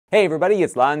Hey everybody,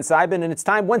 it's Lon.TV, and it's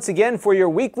time once again for your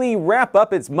weekly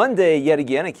wrap-up. It's Monday yet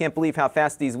again. I can't believe how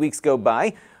fast these weeks go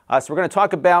by. So we're going to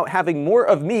talk about having more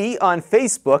of me on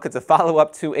Facebook. It's a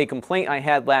follow-up to a complaint I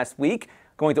had last week.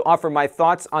 I'm going to offer my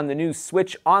thoughts on the new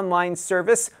Switch online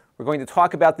service. We're going to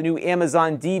talk about the new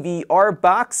Amazon DVR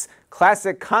box.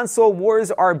 Classic console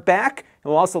wars are back. And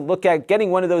we'll also look at getting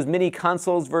one of those mini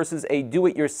consoles versus a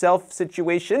do-it-yourself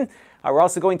situation. We're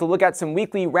also going to look at some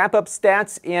weekly wrap-up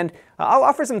stats, and I'll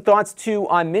offer some thoughts too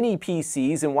on mini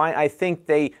PCs and why I think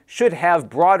they should have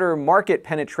broader market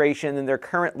penetration than they're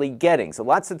currently getting. So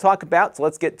lots to talk about, so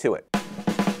let's get to it.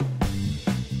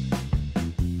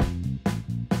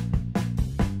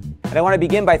 And I want to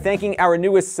begin by thanking our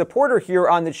newest supporter here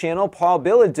on the channel, Paul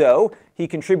Bilodeau. He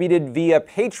contributed via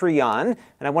Patreon,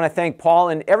 and I want to thank Paul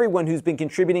and everyone who's been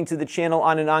contributing to the channel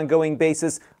on an ongoing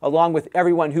basis, along with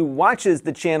everyone who watches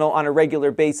the channel on a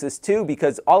regular basis too,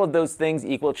 because all of those things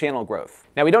equal channel growth.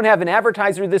 Now, we don't have an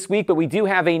advertiser this week, but we do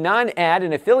have a non-ad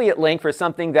and affiliate link for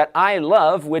something that I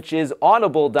love, which is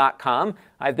audible.com.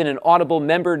 I've been an Audible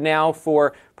member now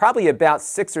for probably about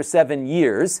 6 or 7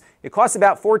 years. It costs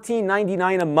about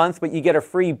 $14.99 a month, but you get a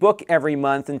free book every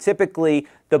month, and typically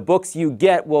the books you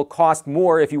get will cost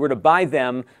more if you were to buy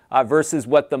them versus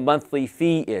what the monthly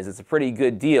fee is. It's a pretty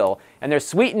good deal. And they're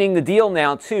sweetening the deal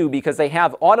now too, because they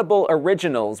have Audible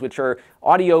Originals, which are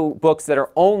audio books that are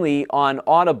only on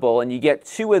Audible, and you get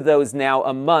 2 of those now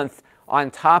a month on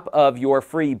top of your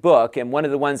free book. And one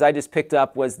of the ones I just picked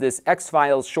up was this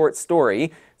X-Files short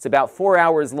story. It's about 4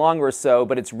 hours long or so,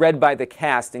 but it's read by the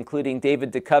cast, including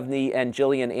David Duchovny and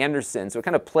Gillian Anderson. So it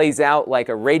kind of plays out like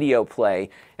a radio play.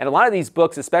 And a lot of these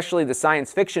books, especially the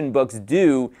science fiction books,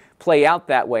 do play out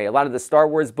that way. A lot of the Star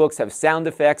Wars books have sound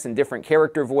effects and different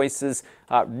character voices.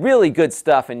 Really good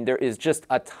stuff, and there is just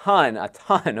a ton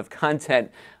of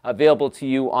content available to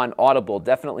you on Audible.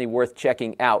 Definitely worth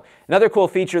checking out. Another cool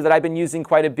feature that I've been using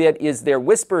quite a bit is their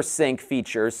Whisper Sync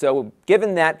feature. So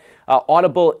given that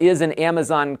Audible is an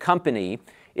Amazon company,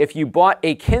 if you bought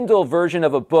a Kindle version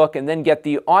of a book and then get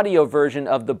the audio version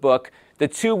of the book, the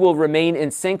two will remain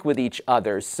in sync with each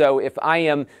other. So if I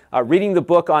am reading the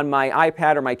book on my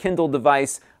iPad or my Kindle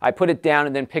device, I put it down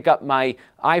and then pick up my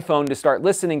iPhone to start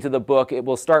listening to the book, it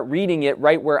will start reading it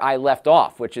right where I left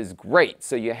off, which is great.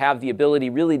 So you have the ability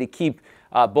really to keep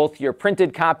both your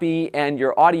printed copy and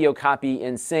your audio copy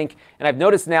in sync. And I've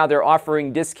noticed now they're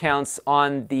offering discounts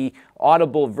on the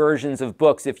Audible versions of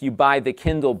books if you buy the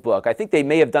Kindle book. I think they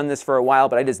may have done this for a while,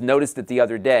 but I just noticed it the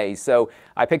other day. So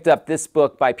I picked up this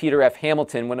book by Peter F.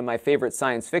 Hamilton, one of my favorite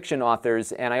science fiction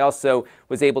authors, and I also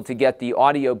was able to get the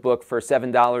audio book for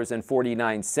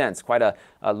 $7.49, quite a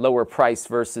lower price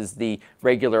versus the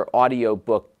regular audio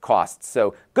book costs.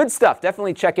 So good stuff.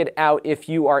 Definitely check it out if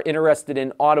you are interested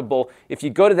in Audible. If you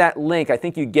go to that link, I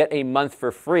think you get a month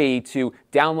for free to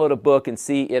download a book and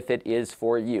see if it is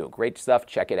for you. Great stuff.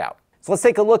 Check it out. So let's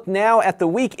take a look now at the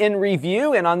week in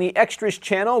review, and on the Extras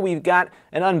channel we've got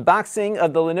an unboxing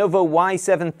of the Lenovo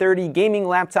Y730 gaming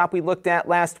laptop we looked at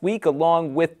last week,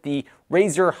 along with the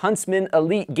Razer Huntsman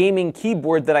Elite gaming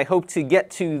keyboard that I hope to get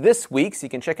to this week, so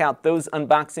you can check out those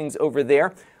unboxings over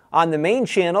there. On the main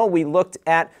channel we looked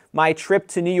at my trip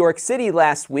to New York City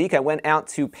last week. I went out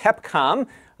to PepCom,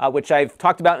 which I've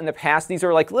talked about in the past. These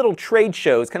are like little trade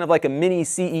shows, kind of like a mini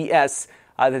CES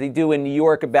that they do in New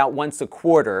York about once a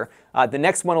quarter. The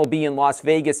next one will be in Las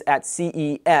Vegas at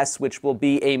CES, which will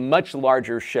be a much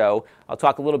larger show. I'll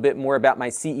talk a little bit more about my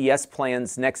CES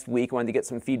plans next week. I wanted to get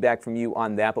some feedback from you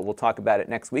on that, but we'll talk about it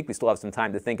next week. We still have some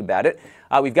time to think about it.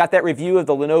 We've got that review of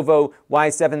the Lenovo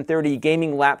Y730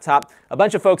 gaming laptop. A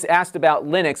bunch of folks asked about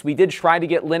Linux. We did try to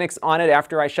get Linux on it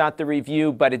after I shot the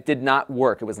review, but it did not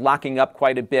work. It was locking up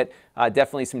quite a bit.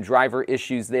 Definitely some driver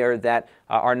issues there that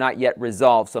are not yet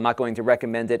resolved, so I'm not going to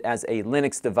recommend it as a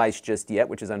Linux device just yet,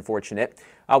 which is unfortunate.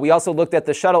 We also looked at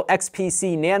the Shuttle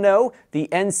XPC Nano, the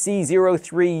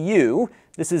NC03U.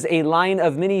 This is a line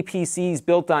of mini PCs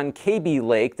built on Kaby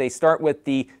Lake. They start with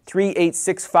the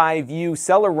 3865U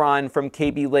Celeron from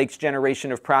Kaby Lake's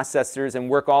generation of processors and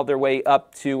work all their way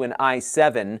up to an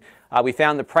i7. We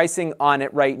found the pricing on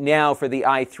it right now for the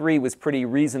i3 was pretty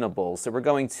reasonable. So we're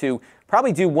going to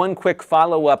probably do one quick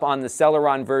follow-up on the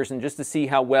Celeron version just to see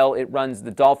how well it runs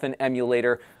the Dolphin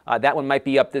emulator. That one might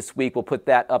be up this week. We'll put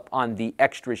that up on the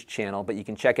Extras channel, but you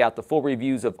can check out the full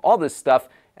reviews of all this stuff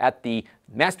at the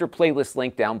master playlist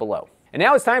link down below. And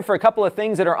now it's time for a couple of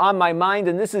things that are on my mind,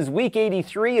 and this is week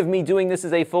 83 of me doing this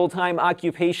as a full-time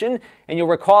occupation. And you'll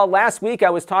recall last week I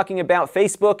was talking about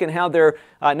Facebook and how they're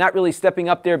not really stepping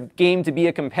up their game to be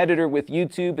a competitor with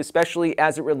YouTube, especially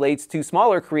as it relates to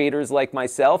smaller creators like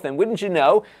myself. And wouldn't you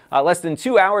know, less than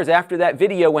 2 hours after that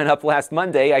video went up last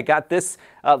Monday, I got this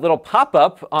little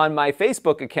pop-up on my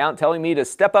Facebook account telling me to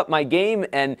step up my game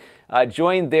and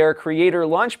join their Creator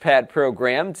Launchpad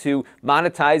program to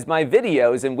monetize my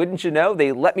videos. And wouldn't you know,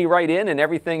 they let me right in and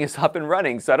everything is up and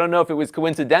running. So I don't know if it was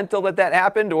coincidental that that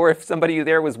happened or if somebody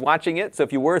there was watching it. So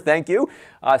if you were, thank you.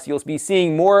 So you'll be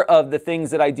seeing more of the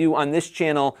things that I do on this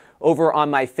channel over on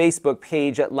my Facebook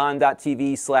page at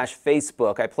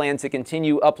Lon.TV/Facebook. I plan to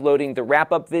continue uploading the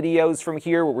wrap-up videos from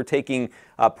here, where we're taking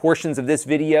portions of this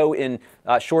video in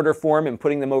shorter form and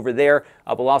putting them over there.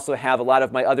 We'll also have a lot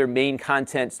of my other main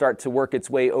content start to work its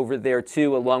way over there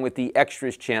too, along with the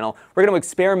extras channel. We're going to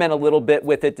experiment a little bit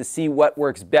with it to see what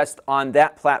works best on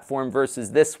that platform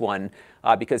versus this one.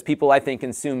 Because people, I think,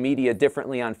 consume media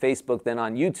differently on Facebook than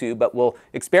on YouTube. But we'll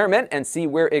experiment and see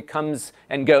where it comes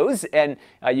and goes. And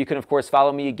you can, of course,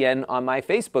 follow me again on my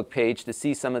Facebook page to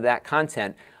see some of that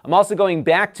content. I'm also going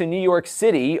back to New York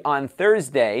City on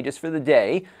Thursday, just for the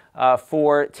day,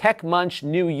 for Tech Munch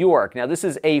New York. Now, this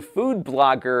is a food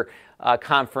blogger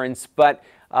conference, but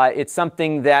it's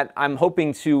something that I'm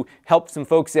hoping to help some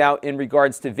folks out in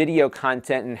regards to video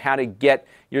content and how to get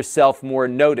yourself more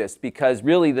noticed, because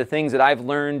really the things that I've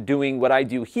learned doing what I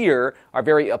do here are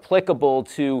very applicable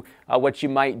to what you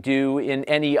might do in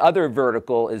any other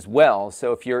vertical as well.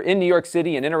 So if you're in New York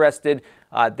City and interested,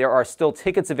 there are still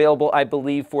tickets available, I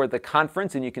believe, for the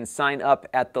conference, and you can sign up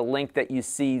at the link that you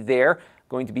see there.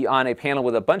 Going to be on a panel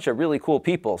with a bunch of really cool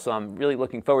people, so I'm really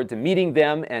looking forward to meeting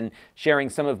them and sharing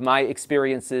some of my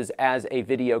experiences as a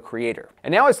video creator.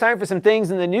 And now it's time for some things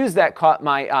in the news that caught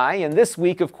my eye. And this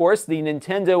week, of course, the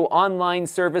Nintendo online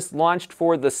service launched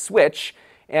for the Switch.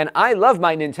 And I love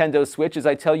my Nintendo Switch, as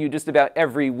I tell you just about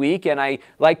every week, and I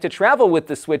like to travel with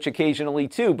the Switch occasionally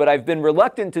too, but I've been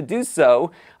reluctant to do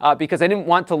so because I didn't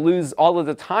want to lose all of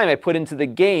the time I put into the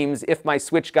games if my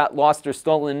Switch got lost or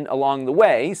stolen along the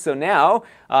way. So now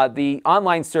the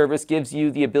online service gives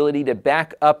you the ability to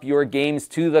back up your games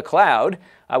to the cloud,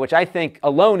 which I think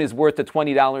alone is worth the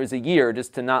 $20 a year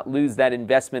just to not lose that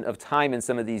investment of time in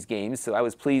some of these games. So I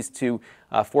was pleased to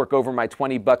fork over my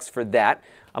 $20 for that.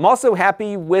 I'm also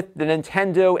happy with the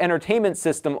Nintendo Entertainment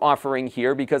System offering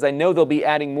here because I know they'll be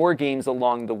adding more games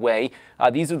along the way.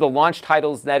 These are the launch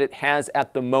titles that it has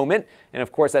at the moment, and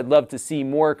of course I'd love to see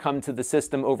more come to the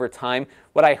system over time.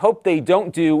 What I hope they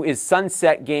don't do is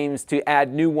sunset games to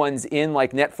add new ones in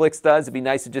like Netflix does. It'd be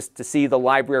nice just to see the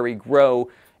library grow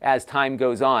as time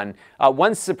goes on.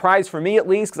 One surprise for me, at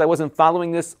least, because I wasn't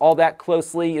following this all that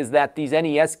closely, is that these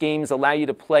NES games allow you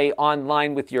to play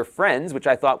online with your friends, which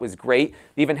I thought was great.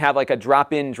 They even have like a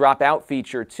drop-in, drop-out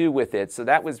feature too with it, so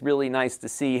that was really nice to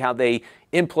see how they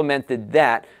implemented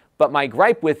that. But my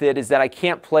gripe with it is that I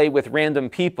can't play with random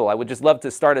people. I would just love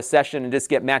to start a session and just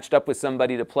get matched up with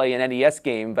somebody to play an NES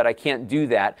game, but I can't do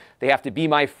that. They have to be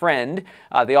my friend.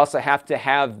 They also have to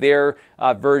have their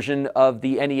version of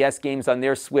the NES games on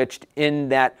their Switch in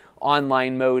that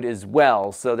online mode as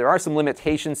well. So there are some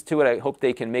limitations to it. I hope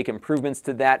they can make improvements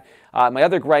to that. My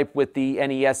other gripe with the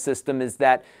NES system is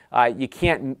that you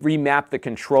can't remap the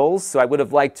controls. So I would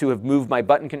have liked to have moved my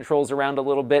button controls around a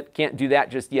little bit. Can't do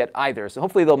that just yet either. So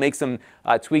hopefully they'll make some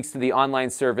tweaks to the online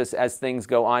service as things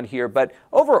go on here. But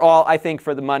overall, I think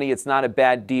for the money, it's not a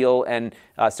bad deal. And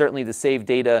certainly the save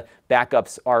data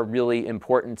backups are really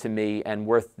important to me and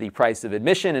worth the price of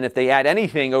admission. And if they add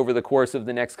anything over the course of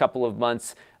the next couple of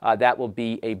months, that will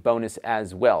be a bonus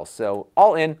as well. So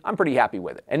all in, I'm pretty happy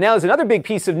with it. And now there's another big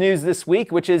piece of news this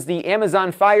week, which is the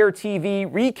Amazon Fire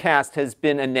TV Recast has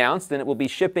been announced, and it will be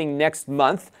shipping next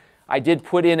month. I did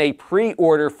put in a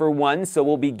pre-order for one, so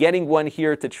we'll be getting one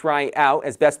here to try out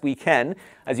as best we can.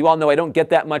 As you all know, I don't get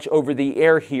that much over the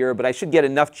air here, but I should get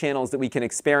enough channels that we can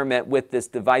experiment with this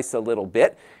device a little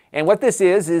bit. And what this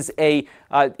is a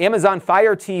Amazon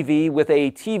Fire TV with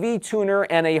a TV tuner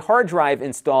and a hard drive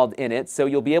installed in it. So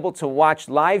you'll be able to watch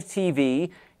live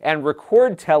TV and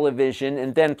record television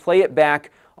and then play it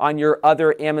back on your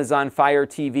other Amazon Fire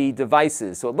TV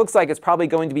devices. So it looks like it's probably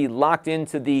going to be locked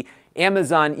into the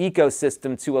Amazon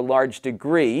ecosystem to a large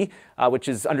degree, which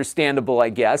is understandable, I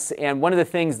guess. And one of the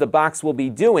things the box will be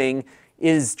doing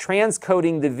is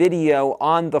transcoding the video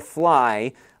on the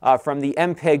fly from the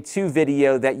MPEG-2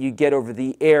 video that you get over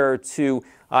the air to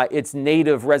its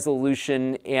native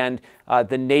resolution and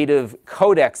the native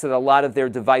codecs that a lot of their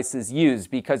devices use.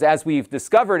 Because as we've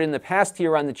discovered in the past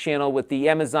here on the channel with the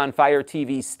Amazon Fire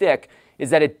TV Stick, is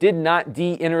that it did not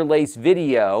de-interlace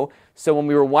video. So when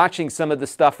we were watching some of the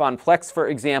stuff on Plex, for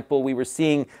example, we were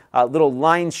seeing little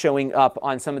lines showing up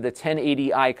on some of the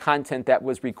 1080i content that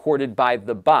was recorded by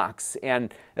the box.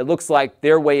 And it looks like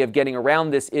their way of getting around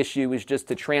this issue is just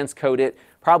to transcode it,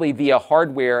 probably via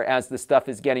hardware as the stuff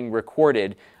is getting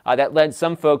recorded. That led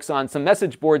some folks on some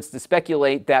message boards to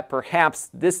speculate that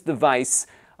perhaps this device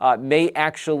may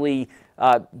actually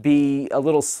be a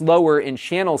little slower in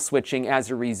channel switching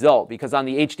as a result, because on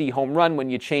the HD home run,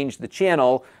 when you change the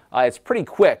channel, it's pretty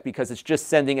quick because it's just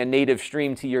sending a native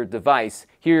stream to your device.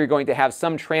 Here you're going to have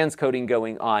some transcoding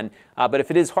going on, but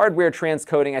if it is hardware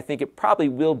transcoding, I think it probably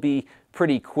will be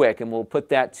pretty quick, and we'll put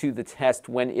that to the test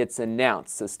when it's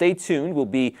announced. So stay tuned. We'll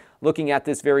be looking at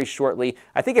this very shortly.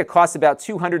 I think it costs about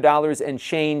 $200 and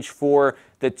change for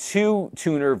the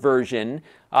 2-tuner version.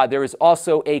 There is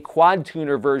also a quad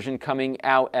tuner version coming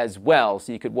out as well,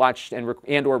 so you could watch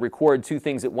and or record 2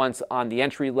 things at once on the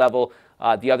entry level.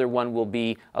 The other one will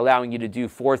be allowing you to do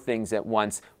 4 things at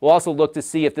once. We'll also look to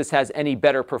see if this has any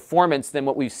better performance than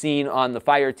what we've seen on the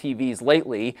Fire TVs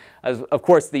lately. Of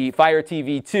course, the Fire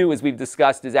TV 2, as we've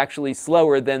discussed, is actually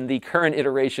slower than the current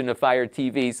iteration of Fire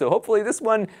TV. So hopefully this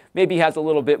one maybe has a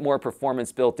little bit more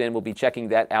performance built in. We'll be checking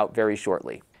that out very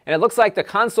shortly. And it looks like the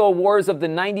console wars of the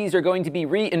 90s are going to be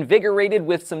reinvigorated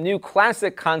with some new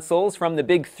classic consoles from the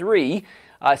big 3.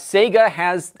 Sega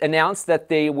has announced that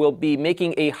they will be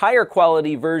making a higher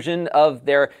quality version of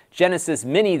their Genesis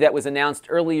Mini that was announced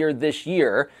earlier this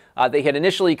year. They had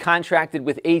initially contracted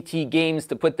with AT Games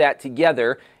to put that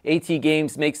together. AT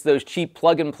Games makes those cheap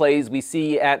plug-and-plays we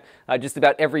see at just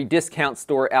about every discount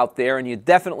store out there, and you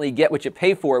definitely get what you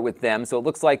pay for with them. So it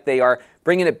looks like they are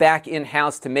bringing it back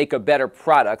in-house to make a better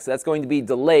product. So that's going to be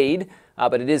delayed,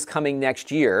 but it is coming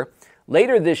next year.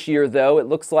 Later this year, though, it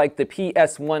looks like the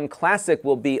PS1 Classic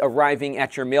will be arriving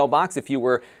at your mailbox if you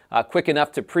were quick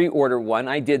enough to pre-order one.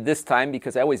 I did this time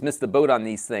because I always miss the boat on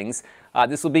these things.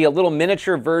 This will be a little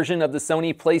miniature version of the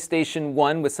Sony PlayStation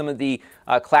 1 with some of the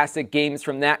classic games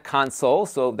from that console.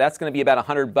 So that's going to be about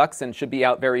 $100 and should be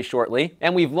out very shortly.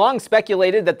 And we've long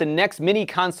speculated that the next mini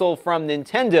console from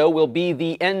Nintendo will be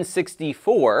the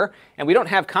N64. And we don't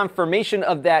have confirmation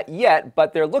of that yet,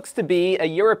 but there looks to be a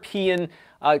European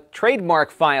trademark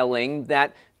filing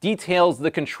that details the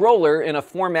controller in a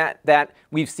format that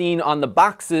we've seen on the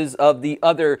boxes of the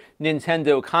other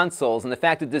Nintendo consoles. And the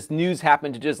fact that this news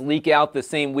happened to just leak out the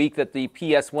same week that the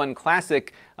PS1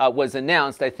 Classic was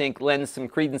announced, I think lends some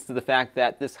credence to the fact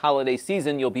that this holiday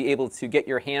season you'll be able to get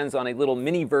your hands on a little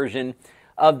mini version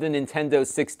of the Nintendo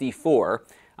 64.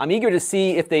 I'm eager to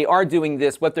see if they are doing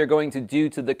this, what they're going to do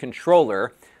to the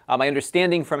controller. My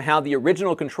understanding from how the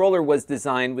original controller was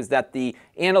designed was that the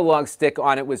analog stick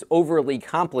on it was overly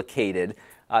complicated.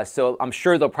 So I'm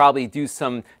sure they'll probably do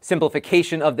some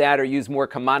simplification of that or use more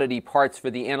commodity parts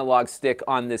for the analog stick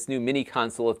on this new mini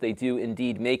console if they do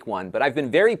indeed make one. But I've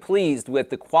been very pleased with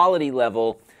the quality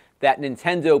level that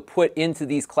Nintendo put into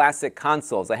these classic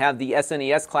consoles. I have the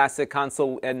SNES Classic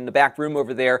console in the back room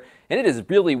over there, and it is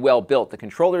really well built. The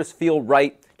controllers feel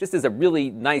right, just is a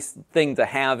really nice thing to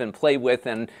have and play with,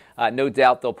 and no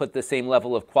doubt they'll put the same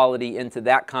level of quality into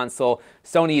that console.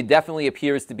 Sony definitely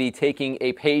appears to be taking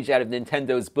a page out of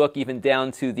Nintendo's book, even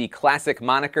down to the classic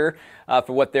moniker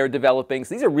for what they're developing.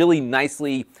 So these are really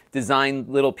nicely designed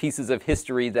little pieces of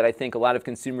history that I think a lot of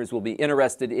consumers will be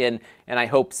interested in, and I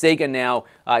hope Sega now,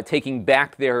 taking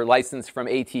back their license from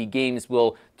AT Games,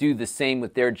 will do the same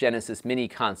with their Genesis Mini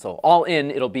console. All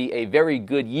in, it'll be a very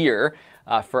good year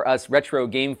for us retro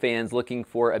game fans looking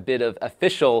for a bit of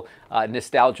official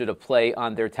nostalgia to play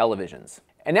on their televisions.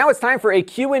 And now it's time for a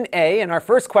Q&A, and our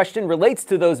first question relates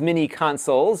to those mini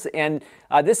consoles. And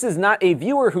this is not a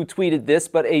viewer who tweeted this,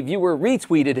 but a viewer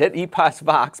retweeted it,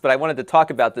 EPOSVox, but I wanted to talk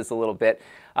about this a little bit.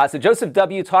 So Joseph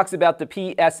W. talks about the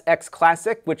PSX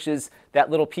Classic, which is that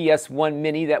little PS1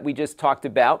 Mini that we just talked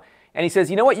about. And he says,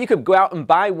 you know what, you could go out and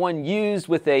buy one used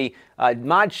with a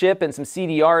mod chip and some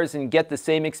CDRs and get the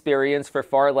same experience for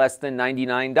far less than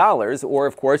 $99. Or,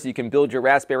 of course, you can build your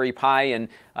Raspberry Pi and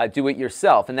do it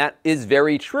yourself. And that is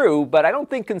very true, but I don't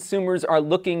think consumers are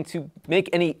looking to make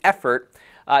any effort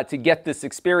to get this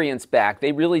experience back.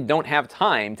 They really don't have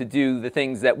time to do the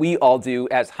things that we all do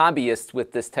as hobbyists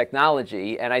with this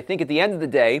technology. And I think at the end of the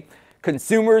day,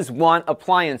 consumers want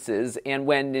appliances, and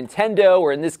when Nintendo,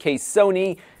 or in this case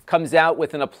Sony, comes out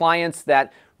with an appliance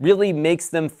that really makes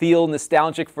them feel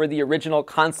nostalgic for the original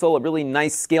console, a really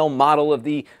nice scale model of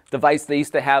the device they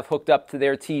used to have hooked up to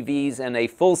their TVs, and a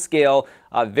full-scale,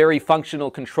 very functional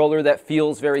controller that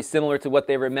feels very similar to what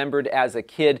they remembered as a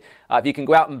kid. If you can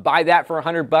go out and buy that for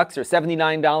 $100 or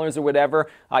 $79 or whatever,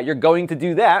 you're going to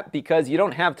do that because you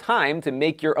don't have time to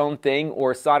make your own thing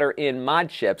or solder in mod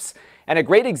chips. And a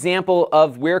great example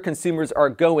of where consumers are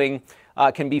going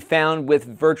can be found with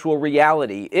virtual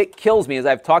reality. It kills me, as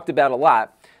I've talked about a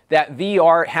lot, that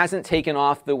VR hasn't taken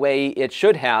off the way it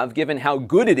should have, given how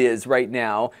good it is right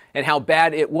now and how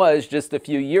bad it was just a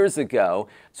few years ago.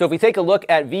 So if we take a look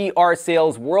at VR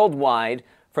sales worldwide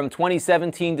from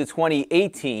 2017 to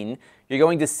 2018, you're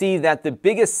going to see that the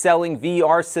biggest selling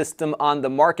VR system on the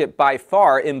market by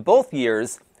far in both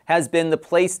years has been the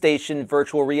PlayStation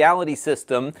virtual reality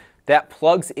system that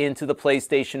plugs into the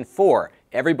PlayStation 4.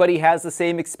 Everybody has the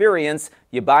same experience.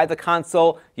 You buy the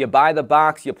console, you buy the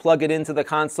box, you plug it into the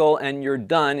console, and you're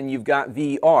done, and you've got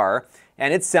VR.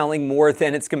 And it's selling more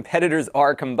than its competitors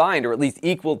are combined, or at least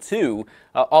equal to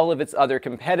all of its other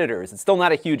competitors. It's still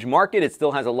not a huge market. It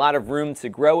still has a lot of room to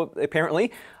grow,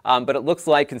 apparently. But it looks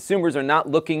like consumers are not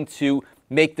looking to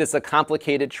make this a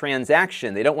complicated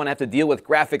transaction. They don't want to have to deal with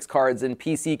graphics cards and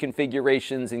PC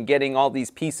configurations and getting all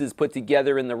these pieces put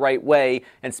together in the right way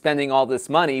and spending all this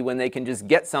money when they can just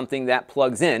get something that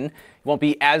plugs in. It won't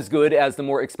be as good as the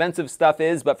more expensive stuff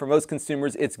is, but for most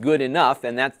consumers it's good enough,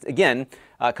 and that, again,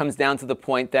 comes down to the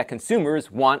point that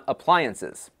consumers want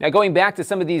appliances. Now, going back to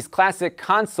some of these classic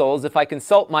consoles, if I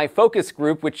consult my focus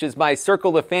group, which is my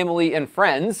circle of family and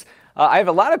friends, I have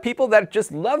a lot of people that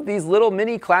just love these little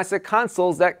mini classic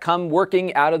consoles that come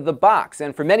working out of the box.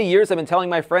 And for many years, I've been telling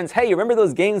my friends, hey, you remember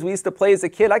those games we used to play as a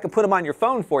kid? I could put them on your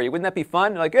phone for you. Wouldn't that be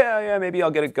fun? They're like, yeah, maybe I'll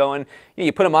get it going.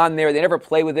 You put them on there. They never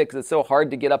play with it because it's so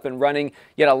hard to get up and running.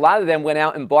 Yet a lot of them went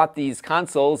out and bought these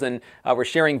consoles and were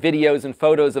sharing videos and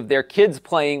photos of their kids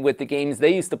playing with the games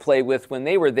they used to play with when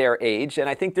they were their age. And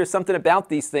I think there's something about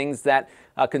these things that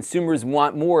consumers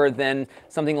want more than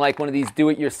something like one of these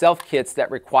do-it-yourself kits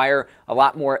that require a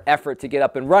lot more effort to get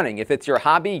up and running. If it's your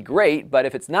hobby, great, but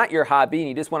if it's not your hobby and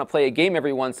you just want to play a game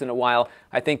every once in a while,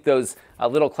 I think those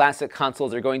little classic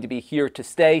consoles are going to be here to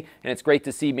stay, and it's great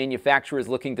to see manufacturers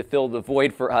looking to fill the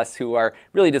void for us who are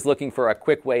really just looking for a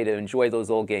quick way to enjoy those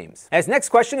old games. As next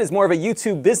question is more of a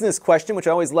YouTube business question, which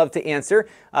I always love to answer.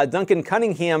 Duncan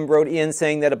Cunningham wrote in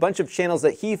saying that a bunch of channels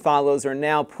that he follows are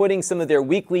now putting some of their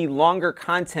weekly longer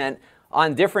content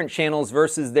on different channels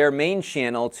versus their main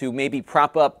channel to maybe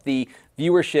prop up the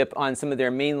viewership on some of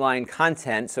their mainline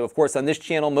content. So of course on this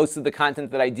channel most of the content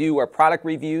that I do are product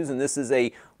reviews, and this is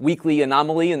a weekly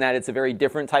anomaly in that it's a very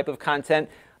different type of content.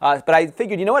 But I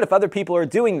figured, you know what, if other people are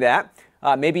doing that,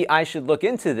 maybe I should look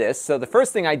into this. So the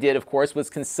first thing I did, of course, was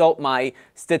consult my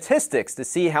statistics to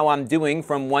see how I'm doing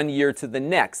from one year to the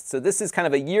next. So this is kind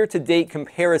of a year-to-date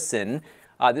comparison.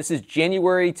 This is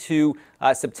January to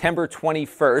September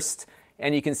 21st.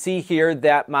 And you can see here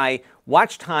that my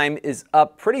watch time is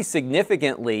up pretty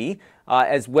significantly,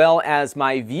 as well as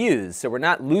my views. So we're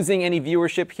not losing any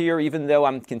viewership here, even though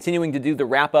I'm continuing to do the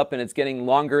wrap-up and it's getting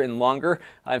longer and longer.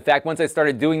 In fact, once I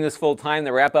started doing this full-time,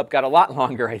 the wrap-up got a lot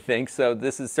longer, I think. So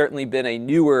this has certainly been a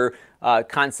newer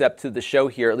concept to the show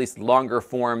here, at least longer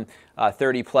form,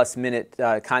 30-plus minute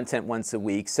content once a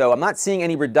week. So I'm not seeing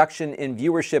any reduction in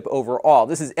viewership overall.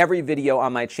 This is every video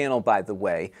on my channel, by the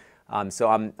way. So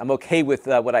I'm okay with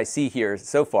what I see here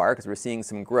so far because we're seeing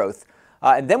some growth.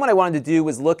 And then what I wanted to do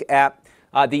was look at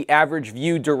the average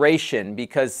view duration,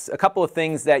 because a couple of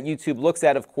things that YouTube looks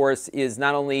at, of course, is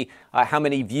not only how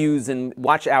many views and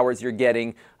watch hours you're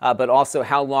getting, but also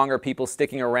how long are people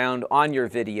sticking around on your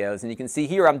videos. And you can see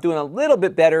here I'm doing a little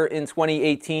bit better in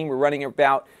 2018. We're running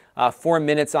about 4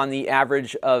 minutes on the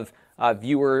average of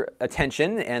viewer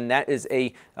attention, and that is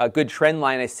a good trend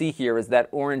line I see here, is that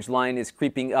orange line is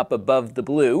creeping up above the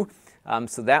blue.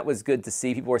 So that was good to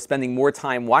see. People are spending more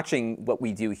time watching what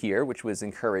we do here, which was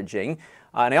encouraging.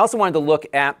 And I also wanted to look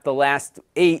at the last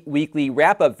 8 weekly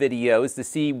wrap-up videos to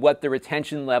see what the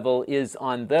retention level is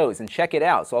on those, and check it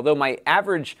out. So although my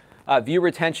average view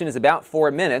retention is about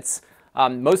 4 minutes,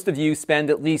 most of you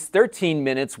spend at least 13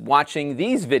 minutes watching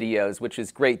these videos, which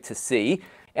is great to see.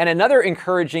 And another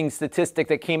encouraging statistic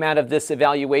that came out of this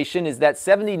evaluation is that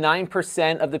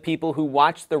 79% of the people who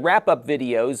watch the wrap-up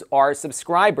videos are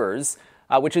subscribers,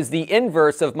 which is the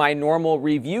inverse of my normal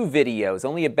review videos.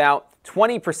 Only about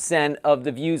 20% of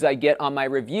the views I get on my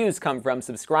reviews come from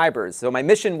subscribers. So my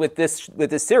mission with this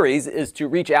series is to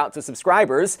reach out to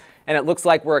subscribers, and it looks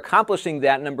like we're accomplishing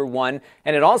that, number one.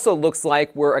 And it also looks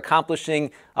like we're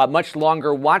accomplishing much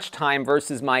longer watch time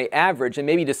versus my average. And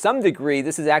maybe to some degree,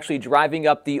 this is actually driving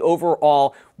up the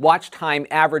overall watch time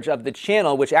average of the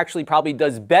channel, which actually probably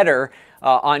does better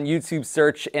on YouTube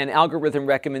search and algorithm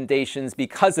recommendations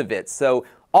because of it. So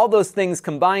all those things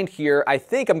combined here, I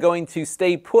think I'm going to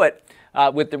stay put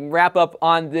with the wrap-up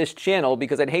on this channel,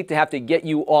 because I'd hate to have to get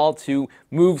you all to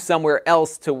move somewhere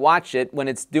else to watch it when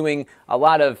it's doing a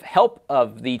lot of help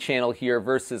of the channel here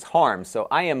versus harm. So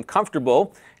I am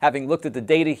comfortable, having looked at the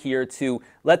data here, to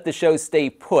let the show stay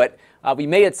put. We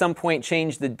may at some point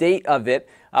change the date of it.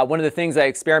 One of the things I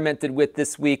experimented with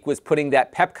this week was putting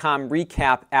that Pepcom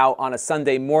recap out on a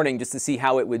Sunday morning just to see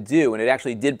how it would do, and it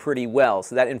actually did pretty well.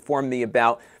 So that informed me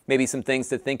about maybe some things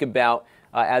to think about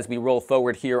as we roll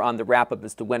forward here on the wrap-up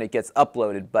as to when it gets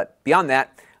uploaded. But beyond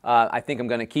that, I think I'm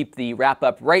going to keep the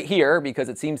wrap-up right here because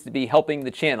it seems to be helping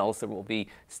the channel, so we'll be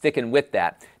sticking with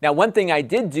that. Now, one thing I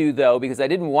did do, though, because I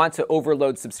didn't want to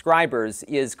overload subscribers,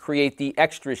 is create the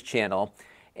Extras channel.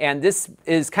 And this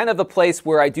is kind of a place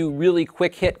where I do really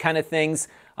quick hit kind of things.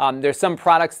 There's some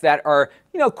products that are,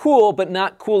 cool, but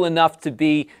not cool enough to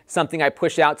be something I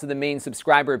push out to the main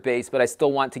subscriber base, but I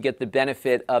still want to get the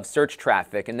benefit of search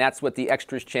traffic, and that's what the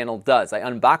Extras channel does. I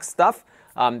unbox stuff,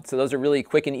 so those are really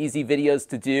quick and easy videos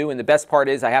to do, and the best part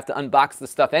is I have to unbox the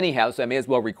stuff anyhow, so I may as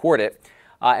well record it.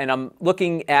 And I'm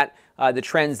looking at the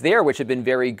trends there, which have been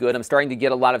very good. I'm starting to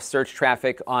get a lot of search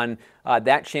traffic on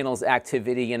that channel's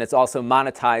activity, and it's also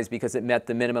monetized because it met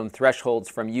the minimum thresholds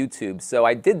from YouTube. So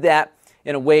I did that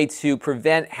in a way to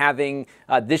prevent having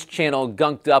this channel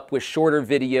gunked up with shorter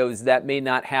videos that may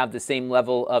not have the same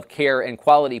level of care and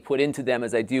quality put into them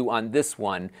as I do on this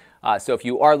one. So if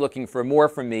you are looking for more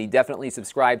from me, definitely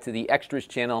subscribe to the Extras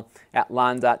channel at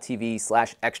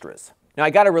Lon.TV/extras. Now, I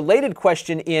got a related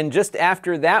question in just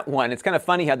after that one. It's kind of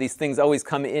funny how these things always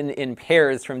come in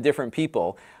pairs from different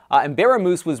people. And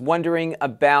Baramoose was wondering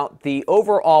about the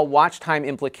overall watch time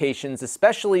implications,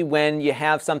 especially when you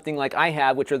have something like I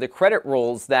have, which are the credit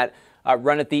rolls that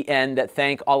run at the end that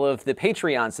thank all of the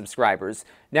Patreon subscribers.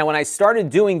 Now, when I started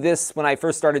doing this, when I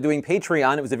first started doing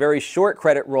Patreon, it was a very short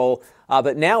credit roll,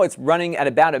 but now it's running at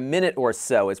about a minute or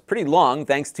so. It's pretty long,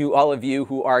 thanks to all of you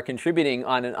who are contributing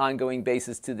on an ongoing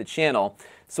basis to the channel.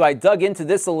 So I dug into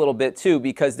this a little bit too,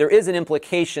 because there is an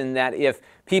implication that if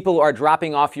people are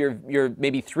dropping off your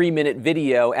maybe 3-minute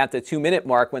video at the 2-minute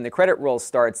mark when the credit roll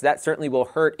starts, that certainly will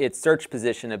hurt its search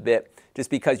position a bit, just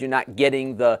because you're not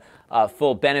getting the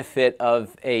full benefit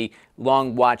of a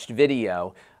long-watched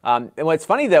video. And what's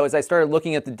funny, though, as I started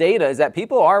looking at the data, is that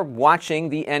people are watching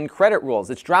the end credit rolls.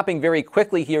 It's dropping very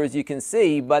quickly here, as you can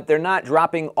see, but they're not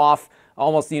dropping off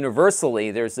almost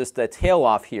universally. There's just a tail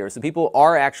off here. So people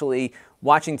are actually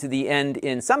watching to the end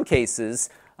in some cases,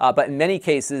 but in many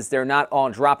cases, they're not all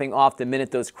dropping off the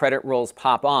minute those credit rolls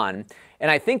pop on. And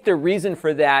I think the reason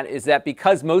for that is that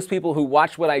because most people who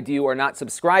watch what I do are not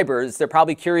subscribers, they're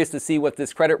probably curious to see what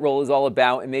this credit roll is all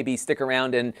about and maybe stick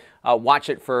around and watch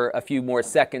it for a few more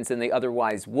seconds than they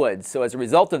otherwise would. So as a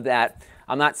result of that,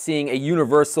 I'm not seeing a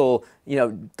universal,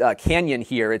 canyon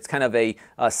here. It's kind of a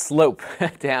slope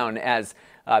down as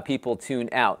people tune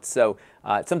out. So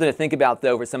it's something to think about,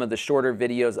 though, for some of the shorter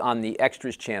videos on the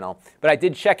Extras channel. But I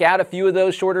did check out a few of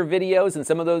those shorter videos, and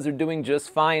some of those are doing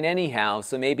just fine anyhow.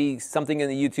 So maybe something in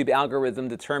the YouTube algorithm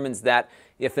determines that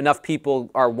if enough people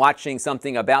are watching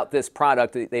something about this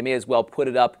product, they may as well put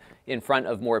it up in front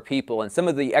of more people. And some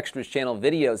of the Extras channel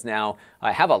videos now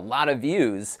have a lot of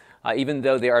views, even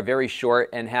though they are very short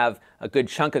and have a good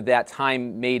chunk of that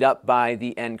time made up by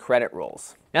the end credit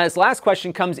rolls. Now, this last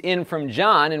question comes in from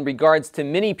John in regards to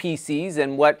Mini PCs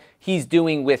and what he's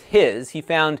doing with his. He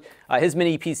found his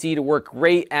Mini PC to work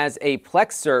great as a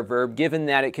Plex server, given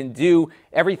that it can do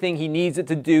everything he needs it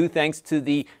to do thanks to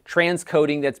the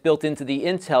transcoding that's built into the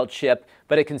Intel chip,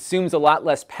 but it consumes a lot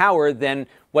less power than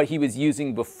what he was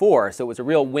using before. So it was a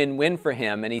real win-win for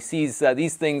him, and he sees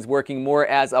these things working more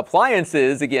as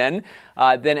appliances again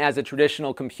than as a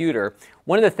traditional computer.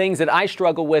 One of the things that I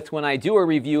struggle with when I do a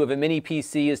review of a Mini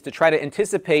PC is to try to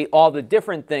anticipate all the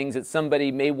different things that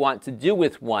somebody may want to do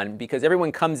with one, because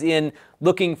everyone comes in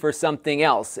looking for something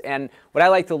else. And what I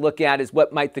like to look at is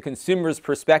what might the consumer's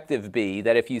perspective be,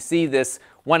 that if you see this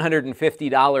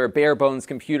 $150 bare bones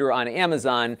computer on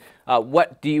Amazon,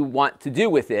 what do you want to do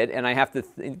with it? And I have to,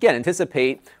 again,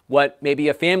 anticipate what maybe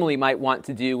a family might want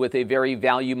to do with a very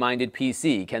value-minded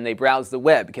PC. Can they browse the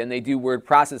web? Can they do word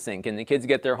processing? Can the kids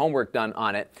get their homework done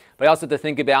on it? But I also have to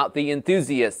think about the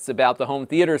enthusiasts, about the home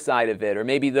theater side of it, or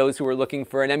maybe those who are looking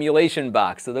for an emulation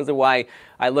box. So those are why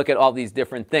I look at all these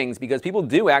different things, because people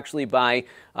do actually buy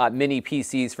mini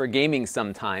PCs for gaming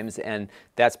sometimes, and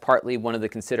that's partly one of the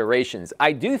considerations.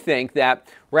 I do think that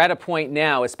we're at a point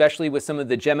now, especially with some of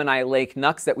the Gemini Lake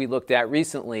NUCs that we looked at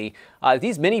recently,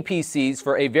 these mini PCs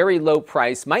for a very low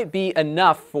price might be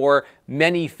enough for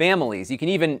many families. You can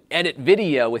even edit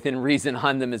video within reason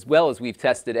on them as well, as we've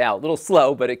tested out. A little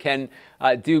slow, but it can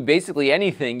do basically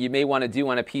anything you may want to do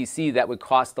on a PC that would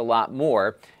cost a lot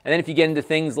more. And then if you get into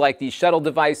things like these shuttle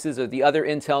devices or the other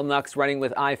Intel NUCs running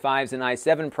with i5s and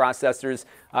i7 processors,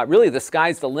 really the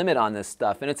sky's the limit on this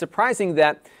stuff. And it's surprising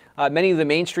that many of the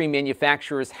mainstream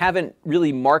manufacturers haven't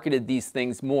really marketed these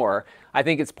things more. I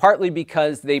think it's partly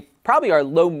because they probably are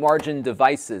low-margin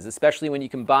devices, especially when you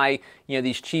can buy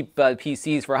these cheap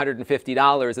PCs for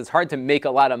 $150. It's hard to make a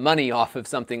lot of money off of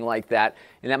something like that,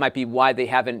 and that might be why they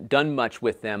haven't done much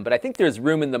with them. But I think there's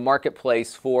room in the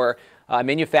marketplace for a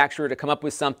manufacturer to come up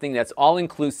with something that's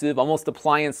all-inclusive, almost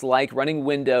appliance-like, running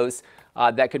Windows,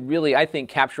 that could really, I think,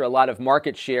 capture a lot of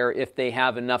market share if they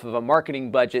have enough of a marketing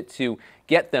budget to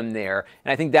get them there.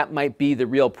 And I think that might be the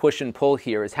real push and pull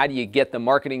here, is how do you get the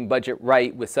marketing budget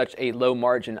right with such a low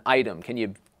margin item? Can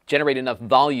you generate enough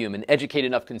volume and educate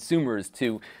enough consumers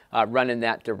to run in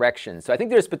that direction? So I think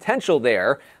there's potential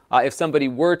there if somebody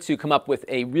were to come up with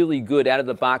a really good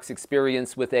out-of-the-box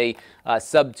experience with a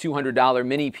sub-$200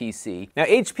 mini PC. Now,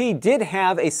 HP did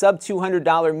have a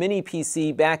sub-$200 mini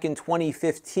PC back in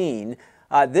 2015.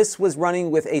 This was running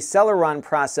with a Celeron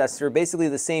processor, basically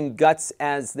the same guts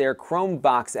as their Chrome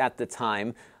box at the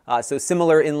time. So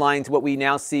similar in line to what we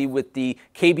now see with the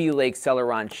Kaby Lake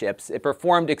Celeron chips. It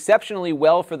performed exceptionally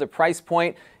well for the price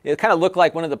point. It kind of looked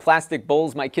like one of the plastic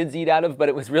bowls my kids eat out of, but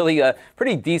it was really a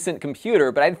pretty decent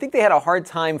computer. But I think they had a hard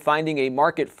time finding a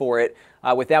market for it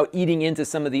without eating into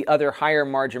some of the other higher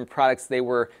margin products they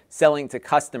were selling to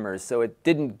customers. So it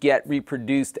didn't get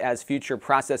reproduced as future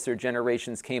processor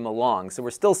generations came along. So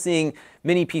we're still seeing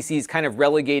mini PCs kind of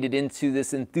relegated into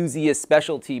this enthusiast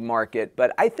specialty market.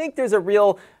 But I think there's a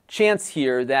real chance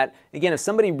here that, again, if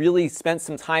somebody really spent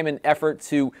some time and effort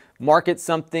to market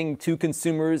something to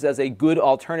consumers as a good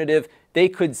alternative, they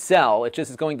could sell. It just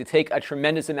is going to take a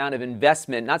tremendous amount of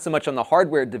investment, not so much on the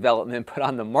hardware development, but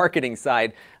on the marketing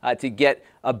side to get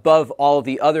above all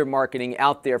the other marketing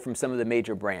out there from some of the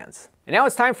major brands. And now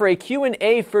it's time for a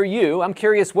Q&A for you. I'm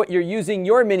curious what you're using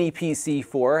your mini PC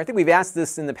for. I think we've asked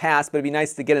this in the past, but it'd be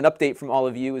nice to get an update from all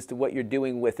of you as to what you're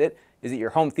doing with it. Is it your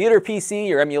home theater PC,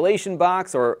 your emulation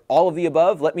box, or all of the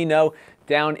above? Let me know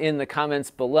down in the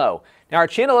comments below. Now, our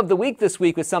channel of the week this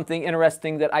week was something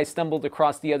interesting that I stumbled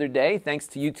across the other day, thanks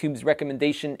to YouTube's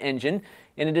recommendation engine,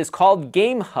 and it is called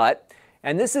Game Hut.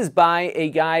 And this is by a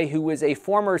guy who was a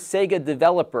former Sega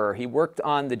developer. He worked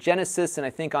on the Genesis and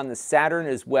I think on the Saturn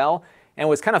as well. And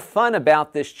what's kind of fun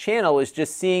about this channel is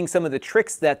just seeing some of the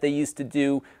tricks that they used to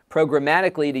do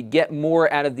programmatically to get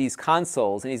more out of these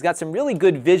consoles. And he's got some really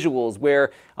good visuals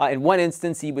where in one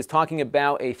instance he was talking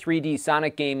about a 3D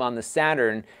Sonic game on the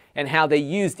Saturn and how they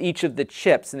used each of the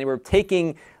chips, and they were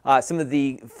taking some of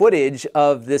the footage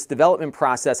of this development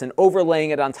process and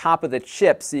overlaying it on top of the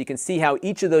chips so you can see how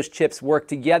each of those chips work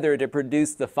together to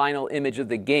produce the final image of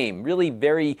the game. Really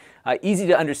very easy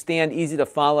to understand, easy to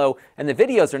follow, and the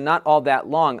videos are not all that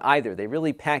long either. They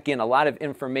really pack in a lot of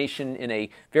information in a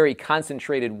very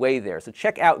concentrated way there. So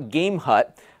check out Game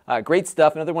Hut. Great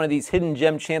stuff. Another one of these hidden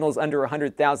gem channels under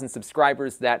 100,000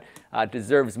 subscribers that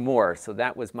deserves more. So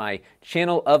that was my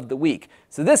channel of the week.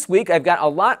 So this week I've got a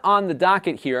lot on the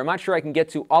docket here. I'm not sure I can get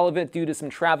to all of it due to some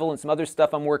travel and some other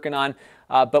stuff I'm working on.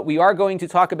 But we are going to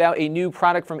talk about a new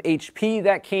product from HP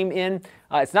that came in.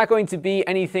 It's not going to be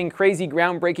anything crazy,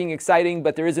 groundbreaking, exciting,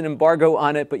 but there is an embargo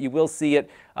on it. But you will see it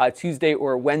Tuesday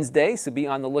or Wednesday, so be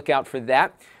on the lookout for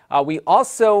that. We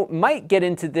also might get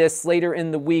into this later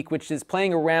in the week, which is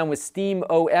playing around with Steam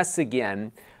OS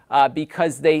again,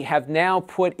 because they have now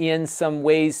put in some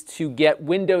ways to get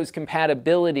Windows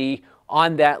compatibility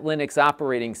on that Linux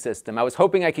operating system. I was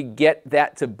hoping I could get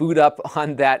that to boot up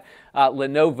on that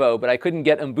Lenovo, but I couldn't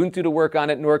get Ubuntu to work on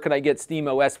it, nor could I get Steam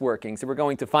OS working. So we're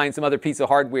going to find some other piece of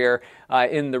hardware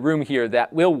in the room here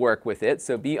that will work with it,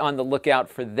 so be on the lookout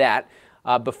for that.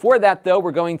 Before that, though,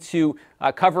 we're going to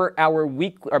cover our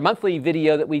monthly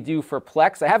video that we do for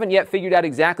Plex. I haven't yet figured out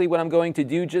exactly what I'm going to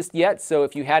do just yet, so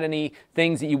if you had any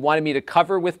things that you wanted me to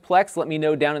cover with Plex, let me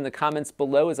know down in the comments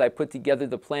below as I put together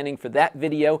the planning for that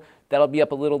video. That'll be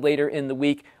up a little later in the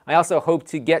week. I also hope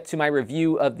to get to my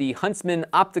review of the Huntsman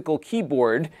optical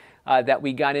keyboard that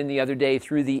we got in the other day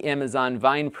through the Amazon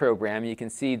Vine program. You can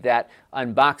see that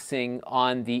unboxing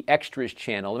on the Extras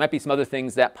channel. There might be some other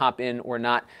things that pop in or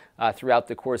not throughout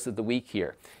the course of the week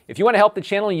here. If you want to help the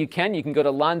channel, you can go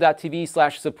to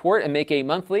Lon.TV/support and make a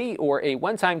monthly or a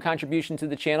one-time contribution to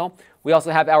the channel. We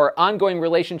also have our ongoing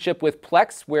relationship with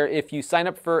Plex, where if you sign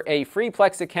up for a free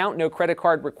Plex account, no credit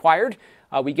card required,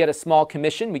 we get a small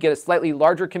commission. We get a slightly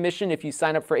larger commission if you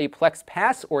sign up for a Plex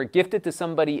Pass or gift it to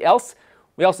somebody else.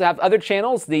 We also have other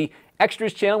channels, the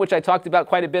Extras channel, which I talked about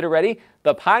quite a bit already,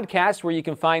 the podcast, where you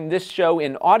can find this show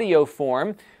in audio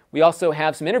form. We also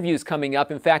have some interviews coming up.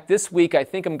 In fact, this week I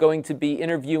think I'm going to be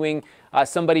interviewing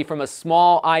somebody from a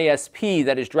small ISP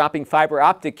that is dropping fiber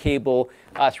optic cable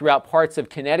throughout parts of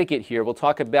Connecticut here. We'll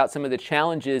talk about some of the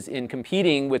challenges in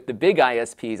competing with the big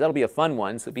ISPs. That'll be a fun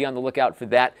one, so be on the lookout for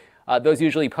that. Those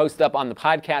usually post up on the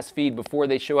podcast feed before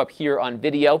they show up here on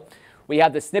video. We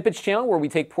have the Snippets channel, where we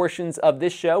take portions of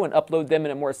this show and upload them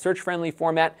in a more search-friendly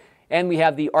format. And we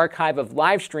have the archive of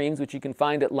live streams, which you can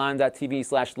find at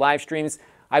Lon.TV/livestreams.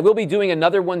 I will be doing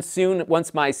another one soon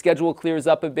once my schedule clears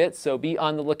up a bit, so be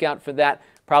on the lookout for that,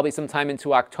 probably sometime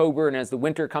into October. And as the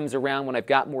winter comes around, when I've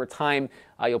got more time,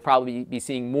 you'll probably be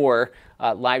seeing more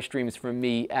live streams from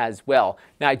me as well.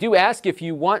 Now, I do ask, if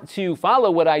you want to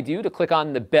follow what I do, to click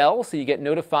on the bell so you get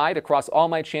notified across all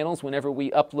my channels whenever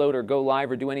we upload or go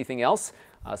live or do anything else.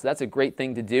 So that's a great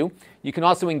thing to do. You can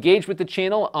also engage with the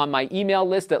channel on my email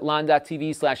list at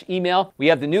Lon.TV/email. We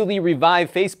have the newly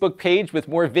revived Facebook page with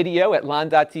more video at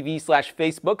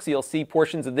Lon.TV/Facebook. So you'll see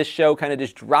portions of this show kind of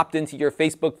just dropped into your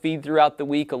Facebook feed throughout the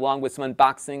week, along with some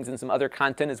unboxings and some other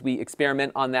content as we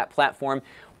experiment on that platform.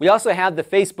 We also have the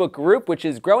Facebook group, which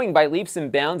is growing by leaps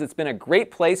and bounds. It's been a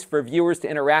great place for viewers to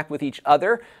interact with each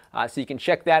other. So you can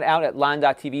check that out at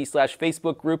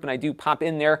Lon.TV/Facebook group. And I do pop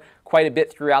in there quite a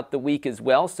bit throughout the week as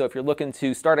well. So if you're looking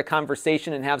to start a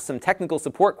conversation and have some technical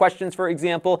support questions, for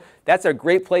example, that's a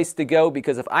great place to go,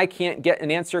 because if I can't get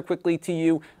an answer quickly to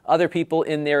you, other people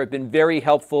in there have been very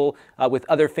helpful with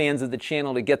other fans of the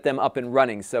channel to get them up and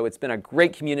running. So it's been a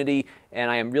great community,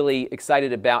 and I am really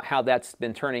excited about how that's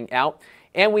been turning out.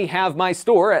 And we have my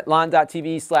store at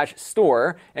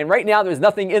Lon.TV/store. And right now there's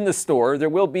nothing in the store. There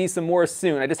will be some more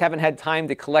soon. I just haven't had time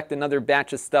to collect another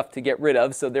batch of stuff to get rid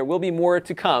of, so there will be more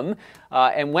to come.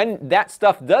 And when that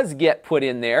stuff does get put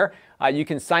in there, you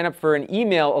can sign up for an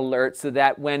email alert so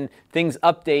that when things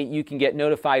update, you can get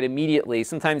notified immediately.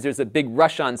 Sometimes there's a big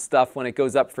rush on stuff when it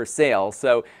goes up for sale.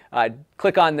 So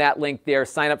click on that link there,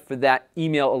 sign up for that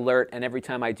email alert, and every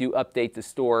time I do update the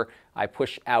store, I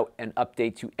push out an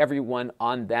update to everyone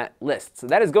on that list. So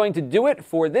that is going to do it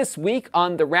for this week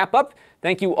on the Wrap-Up.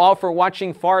 Thank you all for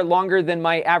watching far longer than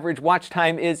my average watch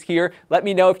time is here. Let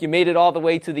me know if you made it all the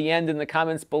way to the end in the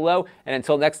comments below. And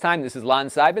until next time, this is Lon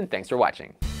Seidman. Thanks for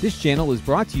watching. This channel is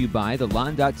brought to you by the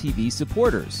Lon.TV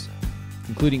supporters,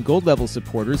 including gold level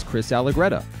supporters Chris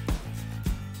Allegretta,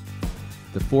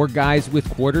 the Four Guys with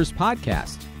Quarters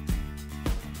podcast,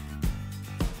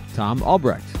 Tom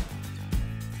Albrecht,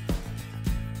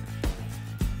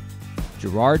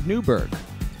 Gerard Newberg,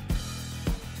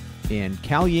 and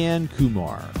Kalyan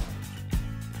Kumar.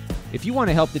 If you want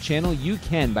to help the channel, you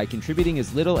can by contributing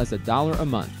as little as $1 a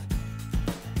month.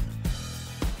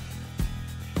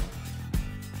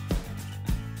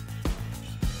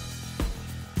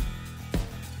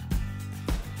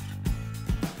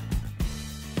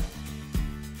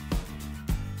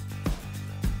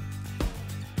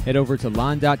 Head over to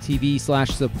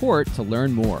Lon.TV/support to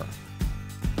learn more.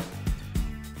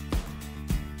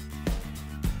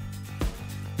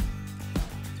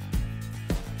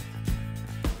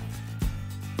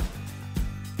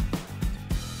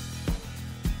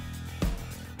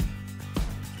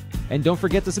 And don't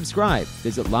forget to subscribe.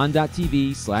 Visit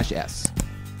Lon.TV/s.